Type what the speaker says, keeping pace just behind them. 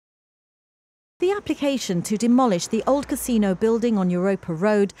The application to demolish the old casino building on Europa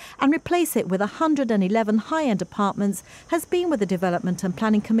Road and replace it with 111 high-end apartments has been with the Development and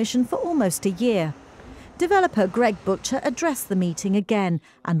Planning Commission for almost a year. Developer Greg Butcher addressed the meeting again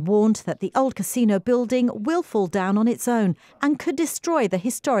and warned that the old casino building will fall down on its own and could destroy the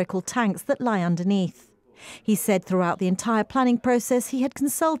historical tanks that lie underneath. He said throughout the entire planning process he had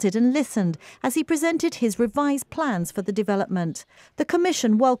consulted and listened as he presented his revised plans for the development. The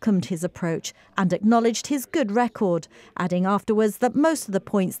Commission welcomed his approach and acknowledged his good record, adding afterwards that most of the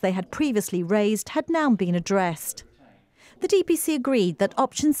points they had previously raised had now been addressed. The DPC agreed that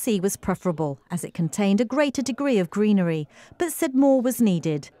option C was preferable as it contained a greater degree of greenery, but said more was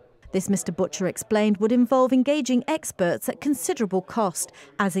needed. This, Mr Butcher explained, would involve engaging experts at considerable cost,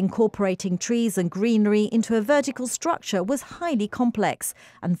 as incorporating trees and greenery into a vertical structure was highly complex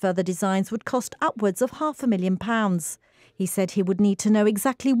and further designs would cost upwards of £500,000. He said he would need to know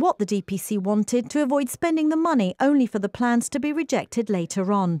exactly what the DPC wanted to avoid spending the money only for the plans to be rejected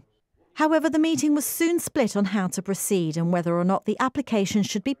later on. However, the meeting was soon split on how to proceed and whether or not the application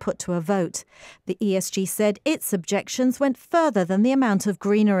should be put to a vote. The ESG said its objections went further than the amount of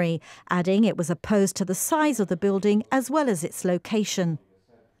greenery, adding it was opposed to the size of the building as well as its location.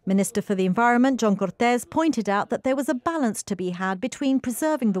 Minister for the Environment, John Cortés, pointed out that there was a balance to be had between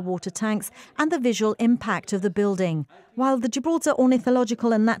preserving the water tanks and the visual impact of the building, while the Gibraltar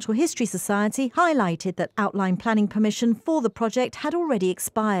Ornithological and Natural History Society highlighted that outline planning permission for the project had already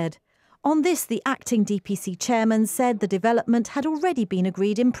expired. On this, the acting DPC chairman said the development had already been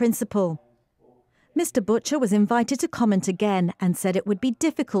agreed in principle. Mr Butcher was invited to comment again and said it would be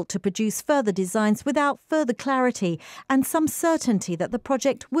difficult to produce further designs without further clarity and some certainty that the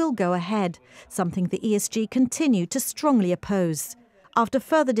project will go ahead, something the ESG continued to strongly oppose. After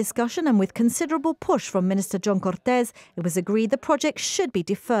further discussion and with considerable push from Minister John Cortés, it was agreed the project should be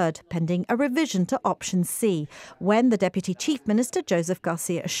deferred, pending a revision to option C, when the Deputy Chief Minister, Joseph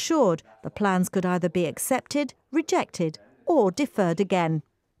Garcia, assured the plans could either be accepted, rejected or deferred again.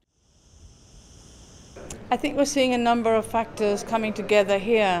 I think we're seeing a number of factors coming together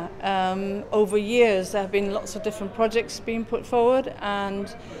here. Over years there have been lots of different projects being put forward,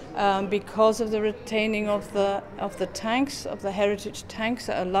 and because of the retaining of the tanks, of the heritage tanks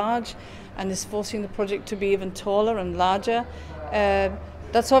that are large and is forcing the project to be even taller and larger,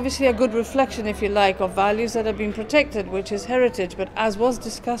 that's obviously a good reflection, if you like, of values that have been protected, which is heritage. But as was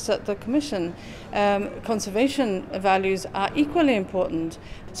discussed at the Commission, conservation values are equally important.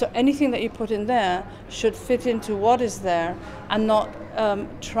 So anything that you put in there should fit into what is there and not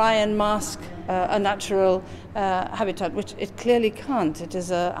try and mask a natural habitat, which it clearly can't. It is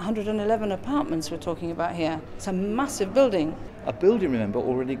 111 apartments we're talking about here. It's a massive building. A building, remember,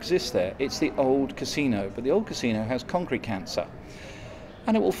 already exists there. It's the old casino, but the old casino has concrete cancer.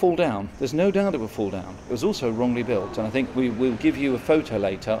 And it will fall down. There's no doubt it will fall down. It was also wrongly built, and I think we will give you a photo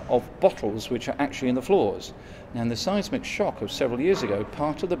later of bottles which are actually in the floors. Now, in the seismic shock of several years ago,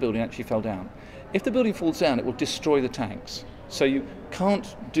 part of the building actually fell down. If the building falls down, it will destroy the tanks. So you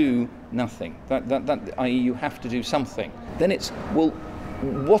can't do nothing. I.e., you have to do something. Then it's, well,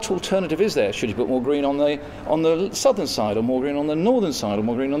 what alternative is there? Should you put more green on the southern side, or more green on the northern side, or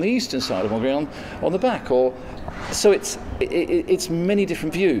more green on the eastern side, or more green on the back? Or so it's many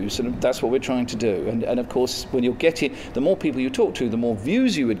different views, and that's what we're trying to do. And of course, when you're getting, the more people you talk to, the more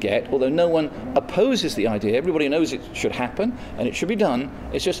views you would get. Although no one opposes the idea, everybody knows it should happen and it should be done.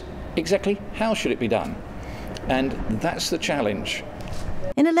 It's just exactly how should it be done, and that's the challenge.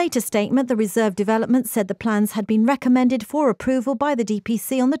 In a later statement, the Reserve Development said the plans had been recommended for approval by the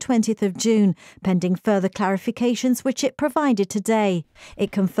DPC on the 20th of June, pending further clarifications which it provided today.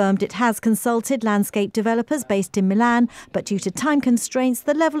 It confirmed it has consulted landscape developers based in Milan, but due to time constraints,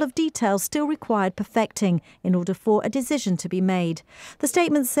 the level of detail still required perfecting in order for a decision to be made. The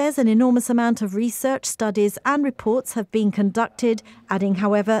statement says an enormous amount of research, studies and reports have been conducted, adding,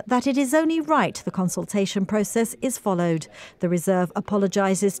 however, that it is only right the consultation process is followed. The Reserve apologises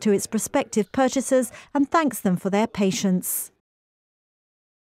to its prospective purchasers and thanks them for their patience.